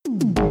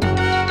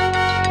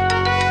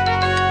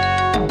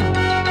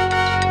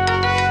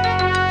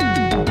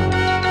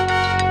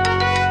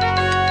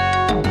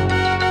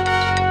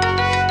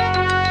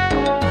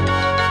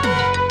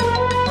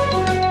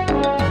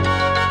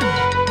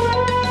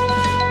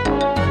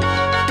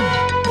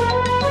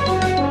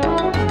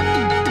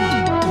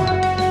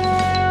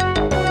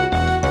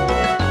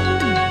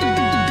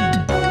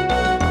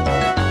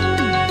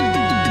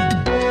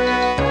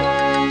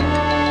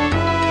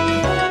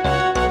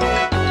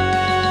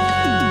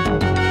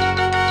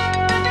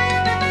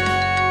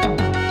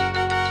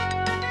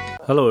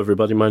Hello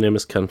everybody, my name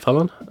is Ken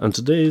Fallon, and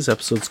today's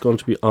episode is going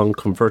to be on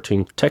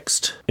converting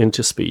text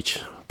into speech,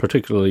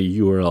 particularly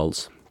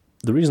URLs.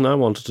 The reason I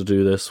wanted to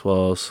do this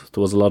was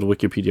there was a lot of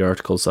Wikipedia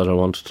articles that I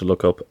wanted to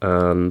look up,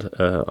 and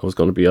I was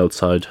going to be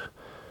outside,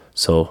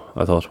 so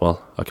I thought,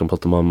 well, I can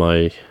put them on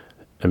my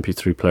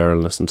MP3 player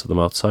and listen to them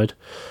outside.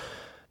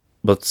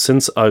 But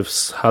since I've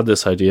had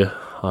this idea,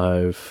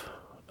 I've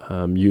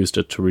used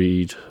it to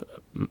read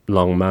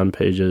long man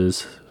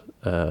pages,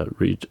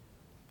 read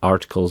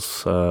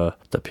articles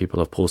that people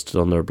have posted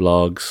on their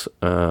blogs,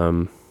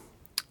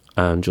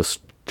 and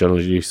just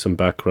generally do some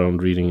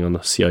background reading on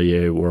the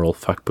CIA World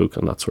Factbook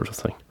and that sort of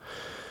thing.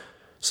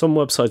 Some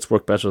websites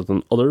work better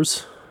than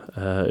others.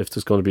 If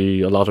there's going to be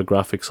a lot of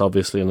graphics,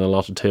 obviously, and a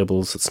lot of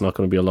tables, it's not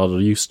going to be a lot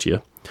of use to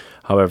you.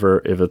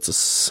 However, if it's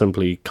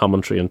simply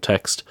commentary and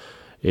text,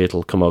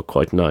 it'll come out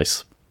quite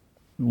nice.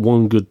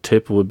 One good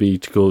tip would be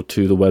to go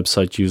to the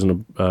website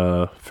using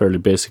a fairly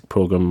basic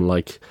program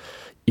like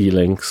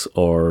eLinks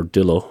or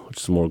Dillo, which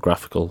is a more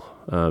graphical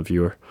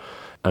viewer,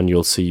 and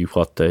you'll see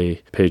what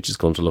the page is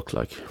going to look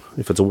like.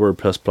 If it's a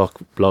WordPress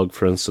blog,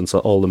 for instance,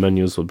 all the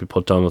menus will be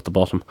put down at the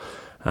bottom,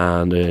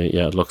 and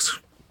it looks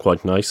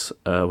quite nice,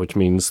 which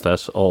means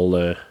that all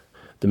the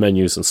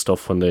menus and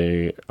stuff, when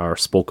they are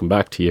spoken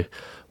back to you,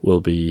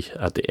 will be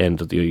at the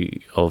end of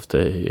the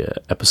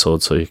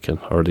episode, so you can,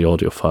 or the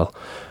audio file,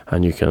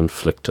 and you can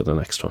flick to the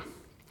next one.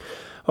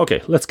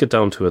 Okay, let's get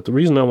down to it. The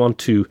reason I want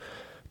to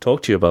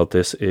talk to you about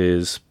this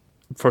is,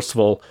 first of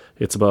all,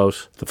 it's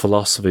about the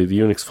philosophy, the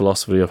Unix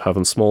philosophy of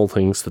having small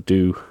things that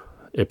do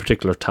a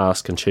particular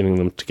task and chaining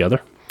them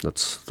together.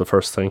 That's the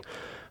first thing.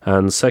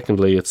 And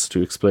secondly, it's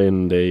to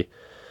explain the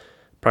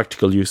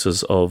practical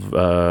uses of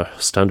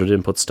standard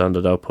input,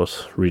 standard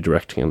output,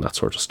 redirecting, and that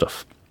sort of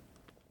stuff.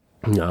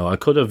 Now, I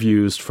could have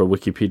used for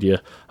Wikipedia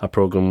a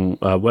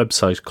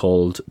website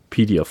called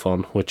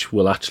Pediafon, which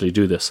will actually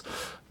do this.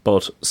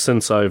 But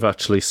since I've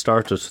actually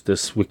started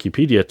this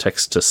Wikipedia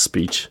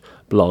text-to-speech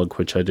blog,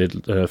 which I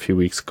did a few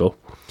weeks ago,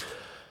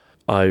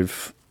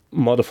 I've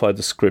modified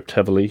the script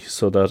heavily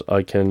so that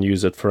I can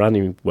use it for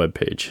any web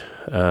page,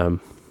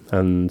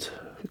 and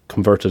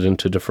convert it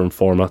into different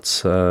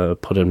formats,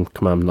 put in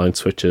command line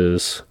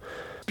switches.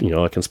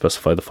 I can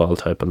specify the file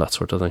type and that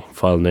sort of thing,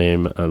 file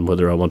name, and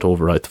whether I want to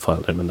overwrite the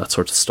file name and that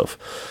sort of stuff.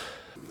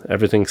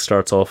 Everything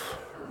starts off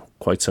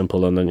quite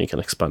simple, and then you can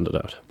expand it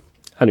out.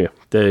 Anyway,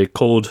 the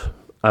code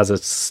as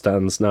it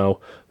stands now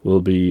will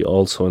be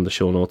also in the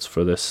show notes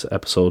for this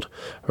episode,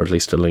 or at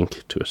least a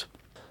link to it.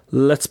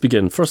 Let's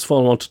begin. First of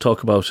all, I want to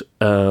talk about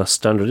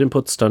standard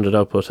input, standard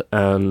output,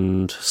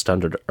 and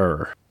standard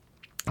error.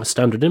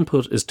 Standard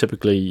input is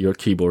typically your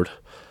keyboard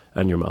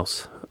and your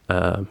mouse,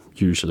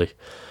 usually.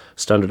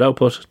 Standard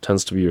output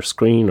tends to be your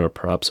screen or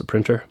perhaps a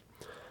printer,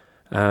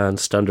 and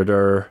standard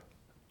error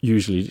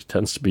usually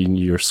tends to be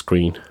your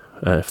screen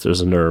if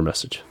there's an error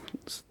message.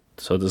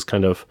 So there's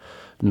kind of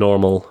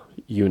normal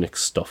Unix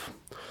stuff.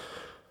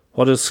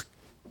 What is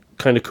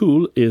kind of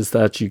cool is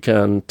that you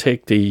can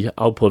take the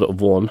output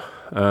of one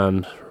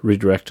and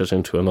redirect it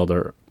into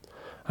another,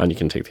 and you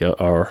can take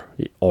or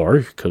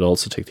you could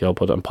also take the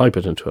output and pipe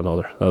it into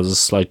another. Now, there's a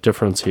slight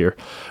difference here.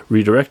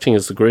 Redirecting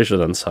is the greater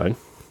than sign.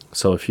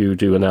 So if you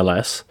do an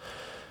ls,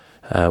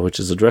 which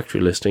is a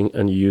directory listing,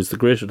 and you use the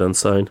greater than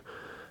sign,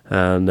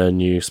 and then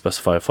you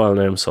specify a file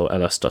name, so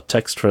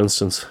ls.txt, for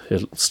instance,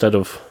 instead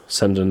of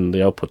sending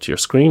the output to your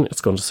screen, it's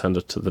going to send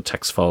it to the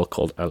text file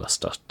called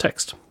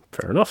ls.txt.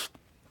 Fair enough.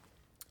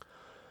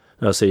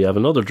 Now, say you have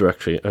another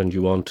directory and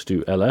you want to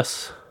do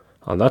ls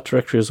on that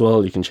directory as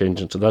well, you can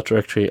change into that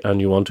directory, and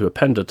you want to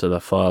append it to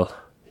that file.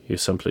 You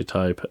simply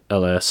type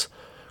ls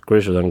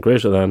greater than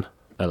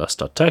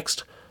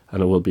ls.txt,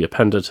 and it will be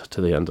appended to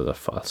the end of that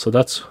file. So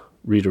that's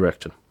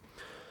redirecting.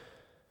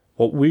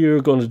 What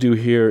we're going to do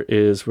here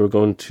is we're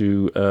going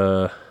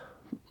to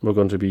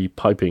be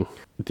piping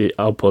the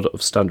output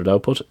of standard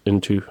output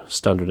into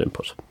standard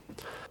input.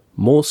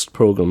 Most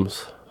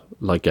programs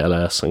like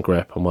ls and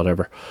grep and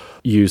whatever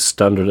use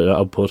standard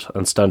output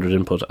and standard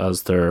input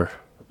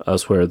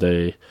as where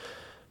they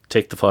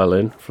take the file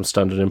in from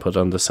standard input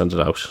and they send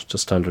it out to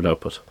standard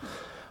output.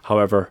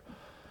 However,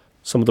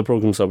 some of the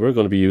programs that we're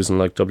going to be using,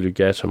 like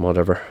wget and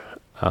whatever,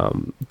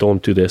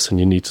 don't do this, and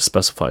you need to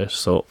specify it.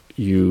 So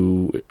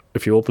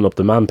if you open up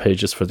the man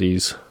pages for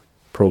these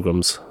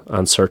programs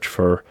and search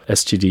for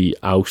std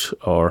out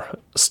or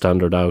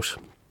standard out,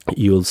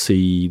 you'll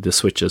see the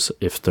switches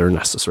if they're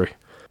necessary.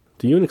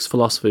 The Unix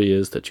philosophy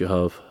is that you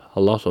have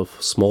a lot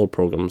of small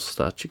programs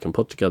that you can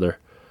put together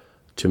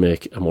to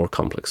make a more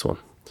complex one.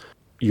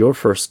 Your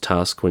first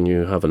task when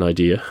you have an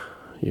idea,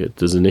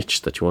 there's a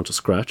niche that you want to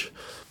scratch,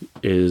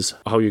 is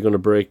how you're going to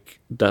break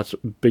that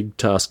big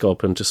task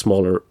up into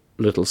smaller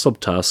little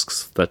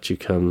subtasks that you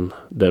can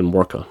then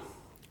work on,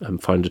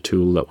 and find a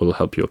tool that will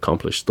help you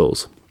accomplish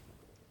those.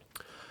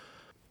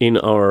 In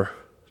our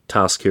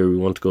task here, we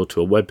want to go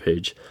to a web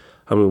page,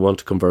 and we want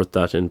to convert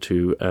that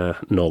into a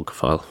NOG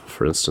file,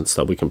 for instance,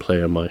 that we can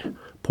play on my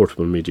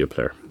portable media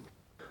player.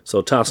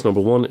 So task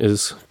number one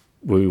is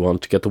we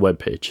want to get the web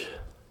page.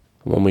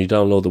 When we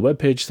download the web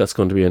page, that's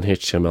going to be in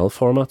HTML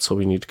format, so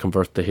we need to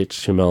convert the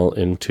HTML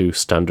into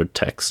standard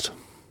text.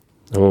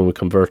 And when we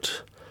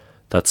convert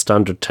that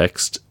standard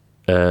text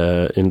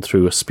in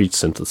through a speech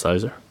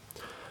synthesizer,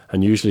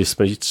 and usually a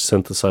speech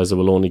synthesizer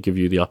will only give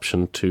you the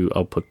option to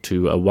output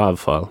to a WAV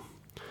file.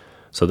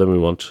 So then we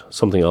want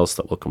something else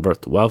that will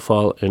convert the WAV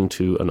file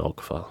into an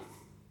OGG file.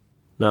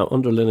 Now,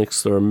 under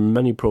Linux, there are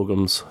many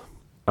programs,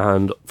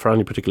 and for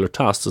any particular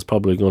task, there's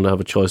probably going to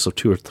have a choice of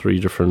 2 or 3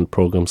 different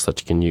programs that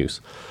you can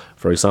use.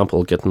 For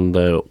example, getting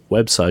the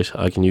website,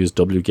 I can use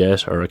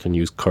wget, or I can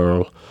use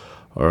curl,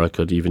 or I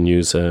could even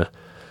use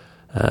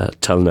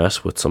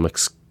telnet with some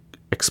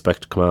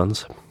expect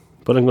commands.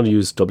 But I'm going to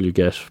use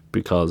wget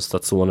because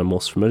that's the one I'm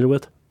most familiar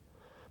with.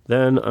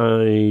 Then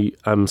I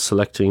am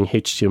selecting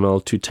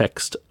HTML to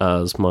text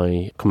as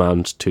my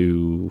command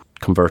to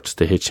convert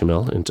the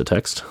HTML into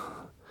text.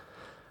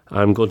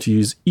 I'm going to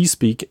use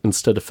eSpeak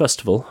instead of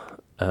Festival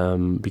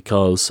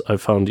because I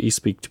found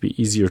eSpeak to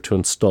be easier to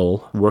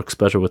install, works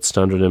better with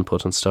standard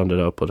input and standard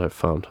output, I've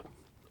found.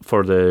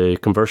 For the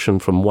conversion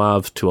from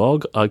WAV to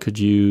OGG, I could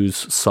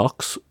use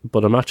SOX,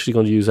 but I'm actually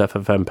going to use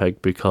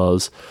FFmpeg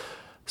because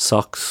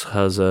SOX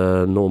has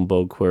a known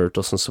bug where it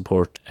doesn't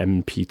support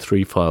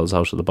MP3 files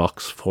out of the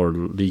box for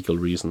legal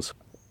reasons.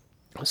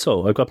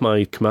 So I've got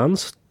my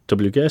commands,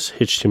 wget,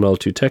 HTML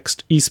to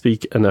text,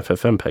 eSpeak and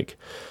FFmpeg.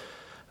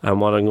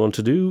 And what I'm going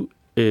to do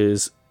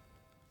is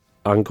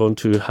I'm going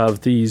to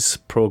have these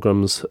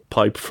programs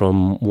pipe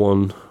from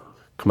one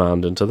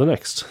command into the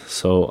next.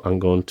 So I'm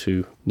going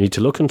to need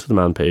to look into the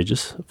man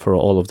pages for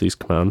all of these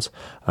commands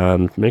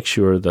and make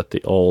sure that they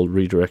all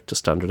redirect to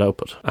standard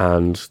output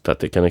and that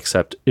they can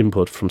accept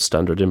input from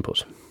standard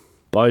input.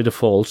 By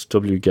default,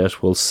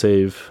 wget will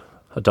save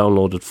a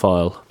downloaded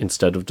file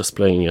instead of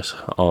displaying it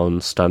on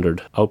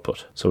standard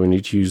output. So we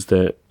need to use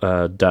the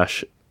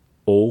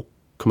 -o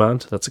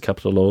command, that's a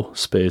capital O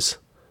space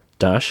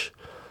dash,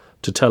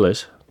 to tell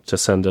it to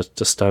send it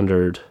to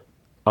standard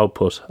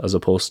output as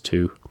opposed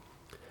to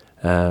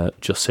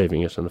just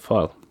saving it in a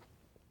file.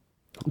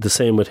 The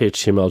same with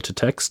HTML to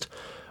text.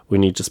 We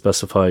need to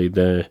specify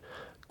the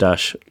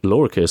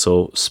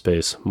 -o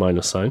space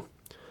 -sign.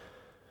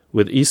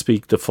 With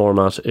eSpeak, the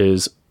format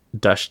is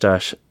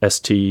 --stdout.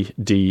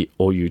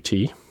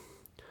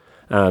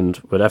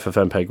 And with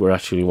FFmpeg, we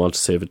actually want to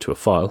save it to a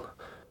file.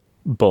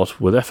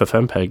 But with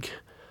FFmpeg,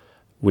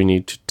 we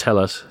need to tell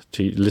it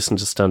to listen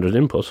to standard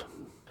input,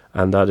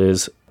 and that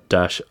is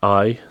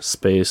 -i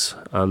space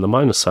and the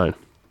 -sign.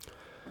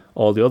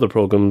 All the other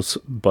programs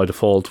by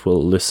default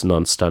will listen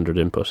on standard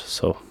input,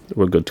 so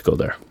we're good to go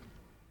there.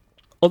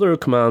 Other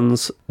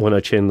commands, when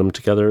I chain them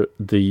together,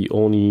 the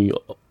only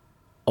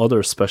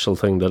other special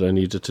thing that I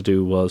needed to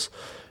do was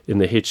in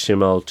the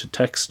HTML to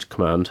text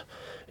command,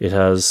 it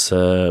has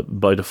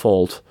by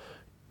default,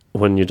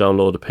 when you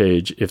download a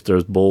page, if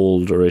there's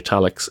bold or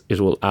italics, it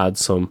will add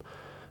some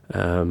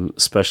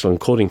special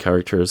encoding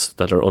characters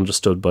that are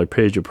understood by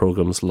pager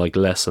programs like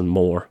less and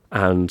more,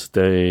 and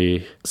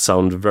they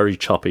sound very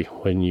choppy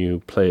when you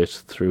play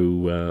it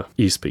through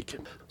eSpeak.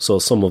 So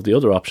some of the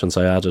other options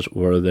I added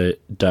were the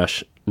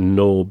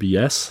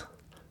 -nobs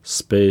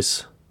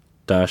space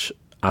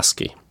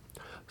 -ASCII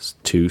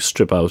to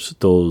strip out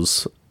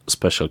those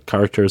special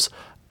characters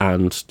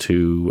and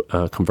to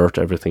convert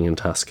everything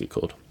into ASCII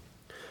code.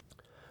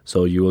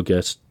 So you will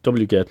get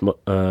wget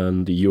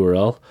and the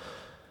URL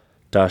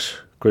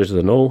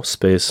 ~O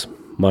space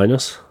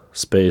minus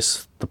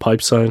space the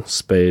pipe sign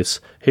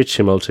space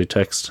HTML to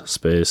text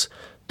space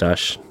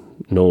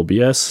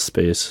 -nobs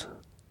space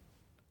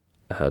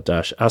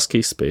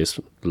 -ASCII space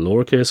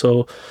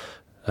 ~o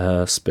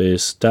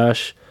space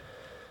dash,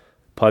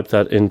 pipe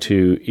that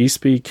into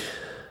eSpeak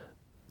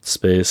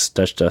space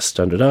 --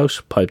 standard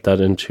out, pipe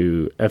that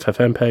into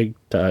FFmpeg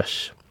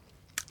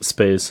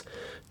space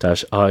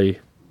 -i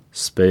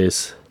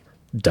space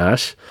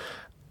dash,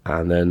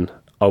 and then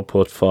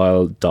output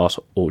file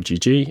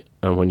 .ogg,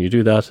 and when you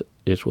do that,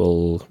 it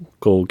will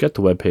go get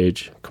the web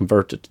page,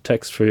 convert it to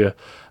text for you,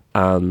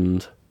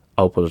 and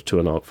output it to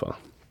an OGG file.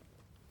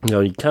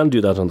 Now, you can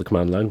do that on the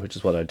command line, which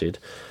is what I did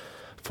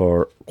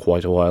for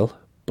quite a while,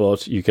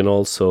 but you can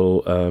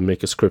also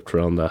make a script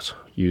around that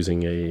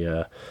using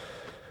a,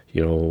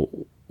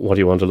 what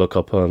do you want to look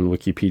up on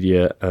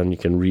Wikipedia, and you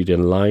can read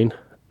in line,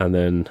 and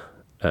then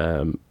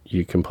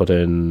you can put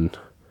in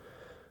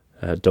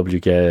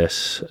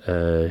wget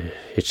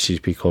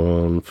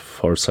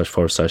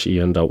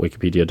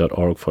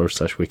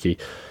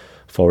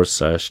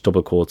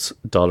http://en.wikipedia.org/wiki/double quotes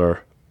 $,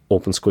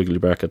 open squiggly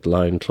bracket,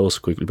 line, close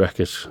squiggly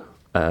bracket,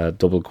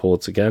 double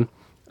quotes again,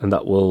 and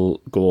that will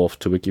go off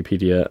to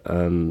Wikipedia,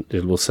 and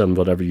it will send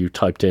whatever you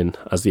typed in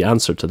as the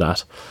answer to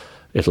that.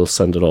 It'll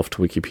send it off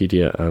to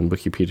Wikipedia, and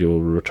Wikipedia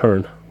will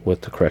return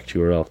with the correct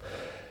URL.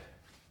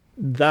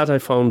 That I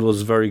found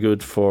was very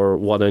good for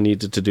what I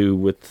needed to do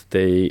with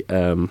the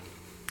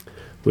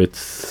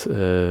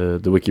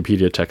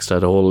Wikipedia text. I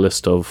had a whole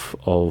list of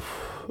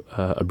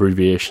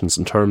abbreviations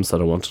and terms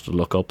that I wanted to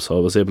look up, so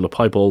I was able to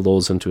pipe all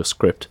those into a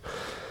script,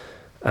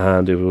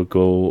 and it would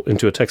go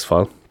into a text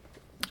file,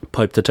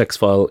 piped the text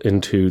file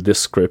into this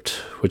script,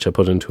 which I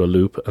put into a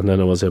loop, and then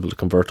I was able to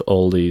convert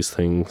all these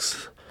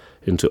things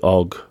into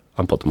OGG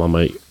and put them on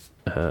my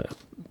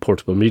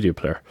portable media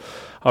player.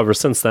 However,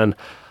 since then,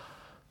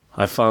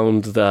 I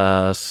found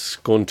that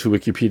going to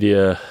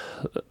Wikipedia,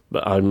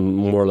 I'm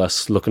more or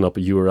less looking up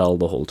a URL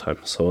the whole time.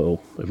 So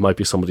it might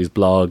be somebody's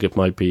blog, it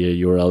might be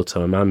a URL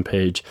to a man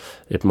page,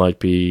 it might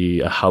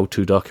be a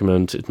how-to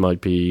document, it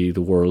might be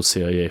the World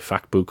CIA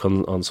fact book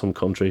on some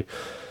country.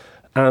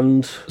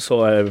 And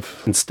so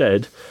I've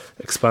instead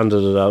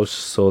expanded it out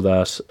so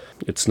that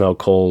it's now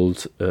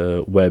called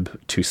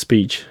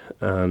web2speech,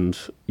 and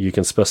you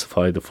can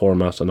specify the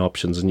format and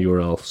options in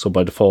URL. So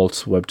by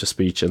default,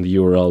 web2speech, and the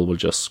URL will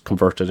just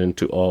convert it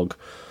into OGG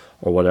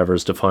or whatever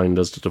is defined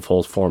as the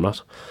default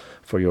format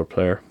for your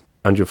player.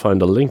 And you'll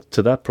find a link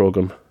to that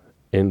program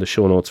in the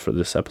show notes for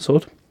this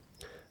episode.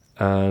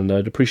 And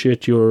I'd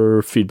appreciate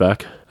your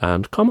feedback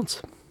and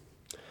comments.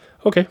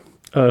 Okay,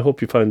 I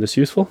hope you find this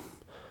useful.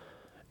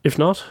 If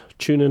not,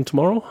 tune in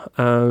tomorrow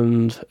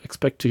and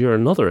expect to hear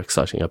another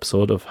exciting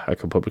episode of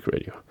Hacker Public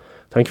Radio.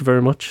 Thank you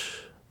very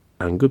much,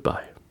 and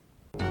goodbye.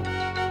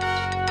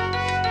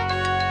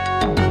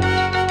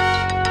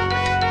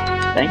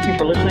 Thank you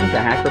for listening to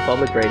Hacker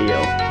Public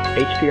Radio.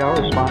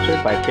 HPR is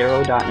sponsored by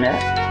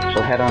Caro.net,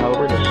 so head on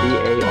over to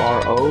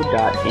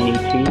caro.net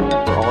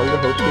for all your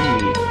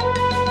hosting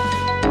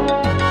needs.